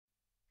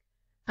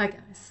Hi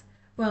guys.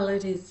 Well,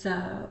 it is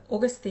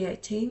August the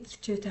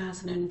 18th,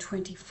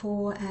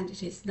 2024 and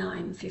it is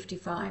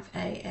 9:55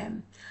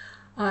 a.m.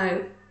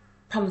 I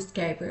promised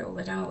Gabriel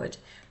that I would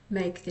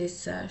make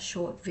this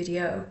short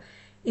video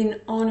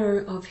in honor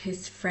of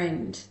his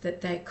friend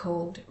that they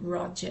called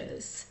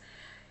Rogers.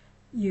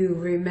 You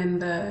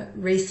remember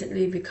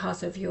recently,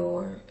 because of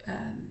your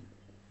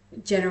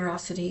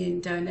generosity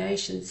in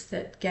donations,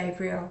 that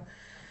Gabriel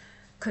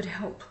could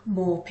help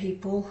more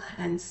people,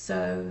 and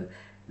so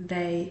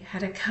they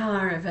had a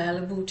car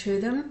available to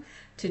them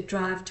to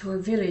drive to a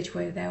village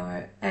where they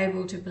were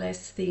able to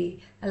bless the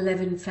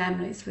 11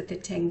 families with the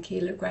 10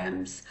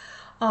 kilograms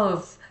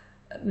of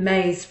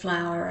maize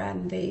flour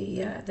and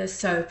the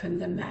soap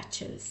and the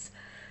matches.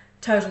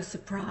 Total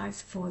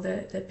surprise for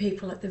the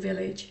people at the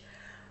village.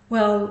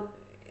 Well,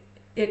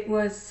 it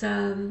was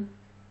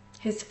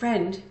his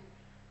friend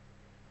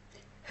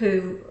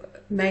who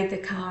made the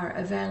car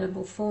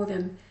available for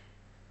them.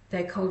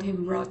 They called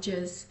him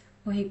Rogers.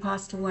 Well, he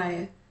passed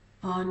away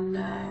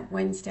on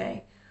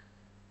Wednesday.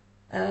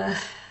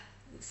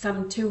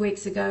 Some 2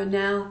 weeks ago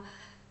now.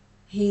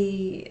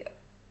 He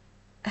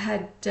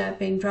had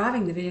been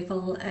driving the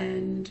vehicle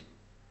and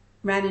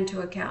ran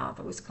into a cow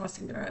that was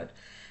crossing the road.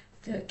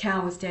 The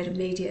cow was dead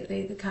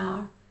immediately. The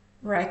car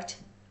wrecked.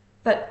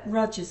 But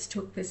Rogers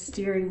took the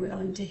steering wheel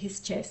into his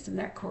chest and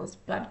that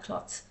caused blood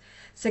clots.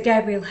 So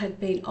Gabriel had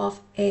been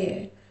off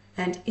air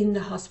and in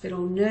the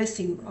hospital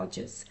nursing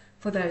Rogers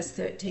for those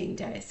 13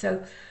 days.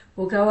 So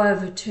we'll go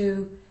over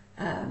to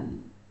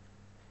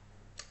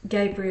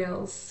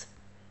Gabriel's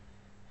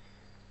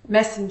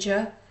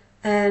messenger,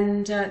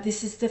 and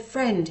this is the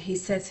friend, he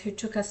says, who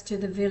took us to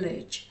the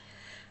village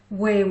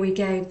where we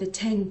gave the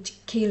 10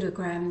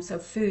 kilograms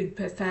of food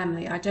per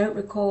family. I don't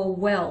recall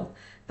well,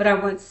 but I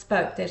once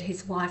spoke that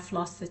his wife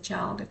lost the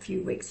child a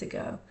few weeks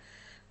ago.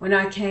 When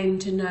I came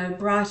to know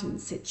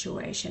Brighton's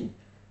situation,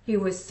 he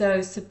was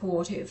so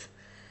supportive.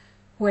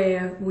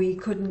 Where we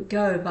couldn't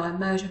go by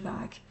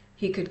motorbike,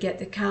 he could get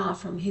the car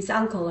from his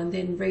uncle and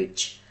then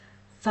reach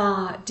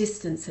far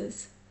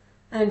distances.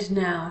 And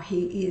now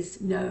he is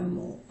no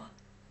more.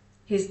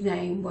 His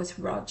name was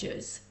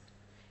Rogers.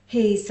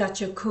 He's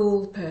such a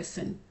cool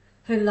person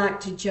who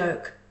liked to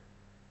joke,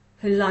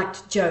 who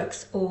liked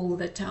jokes all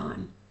the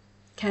time.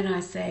 Can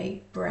I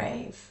say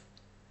brave?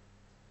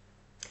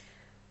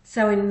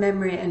 So in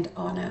memory and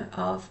honor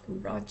of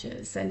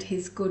Rogers and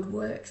his good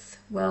works,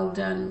 well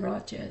done,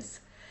 Rogers.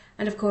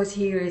 And of course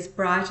here is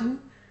Brighton,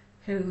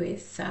 who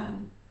is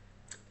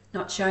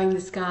not showing the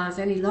scars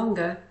any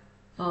longer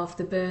of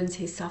the burns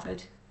he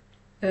suffered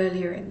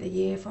earlier in the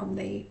year from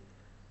the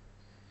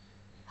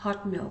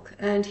hot milk.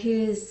 And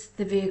here's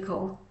the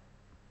vehicle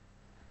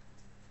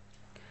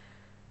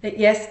that,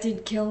 yes,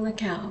 did kill the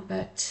cow,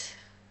 but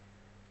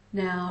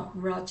now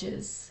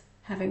Rogers,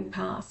 having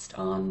passed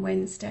on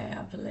Wednesday,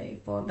 I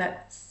believe, or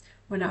that's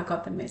when I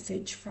got the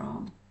message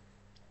from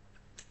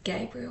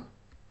Gabriel.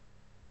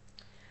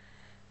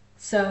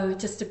 So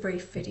just a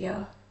brief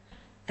video,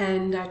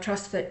 and I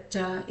trust that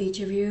each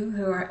of you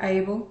who are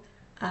able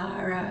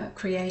are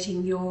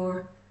creating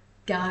your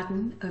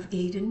Garden of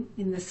Eden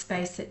in the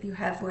space that you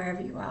have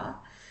wherever you are.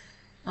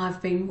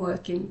 I've been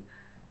working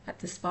at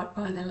the spot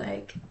by the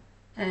lake,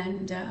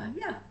 and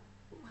yeah,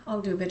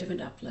 I'll do a bit of an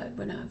upload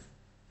when I've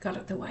got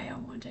it the way I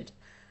want it.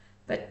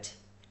 But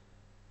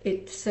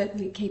it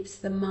certainly keeps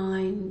the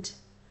mind.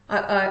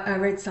 I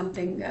read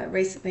something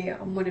recently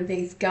on one of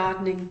these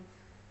gardening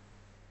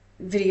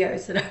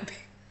videos that I've been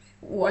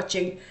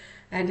watching,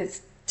 and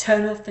it's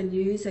turn off the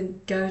news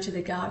and go to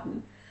the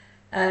garden.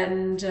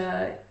 And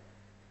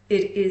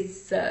it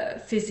is a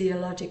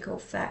physiological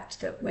fact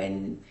that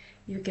when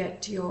you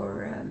get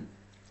your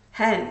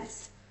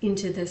hands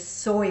into the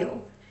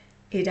soil,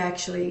 it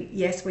actually,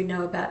 yes, we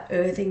know about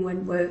earthing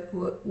when we're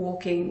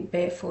walking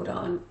barefoot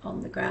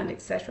on the ground,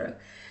 etc.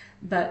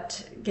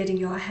 But getting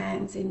your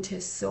hands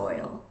into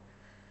soil,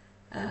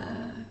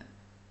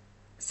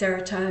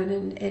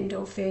 serotonin,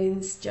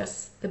 endorphins,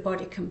 just the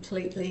body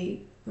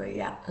completely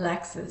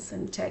relaxes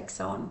and takes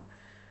on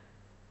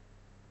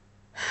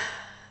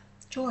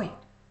joy,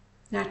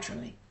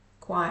 naturally,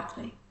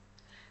 quietly.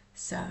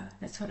 So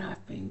that's what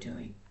I've been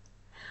doing.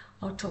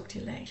 I'll talk to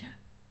you later.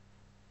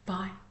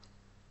 Bye.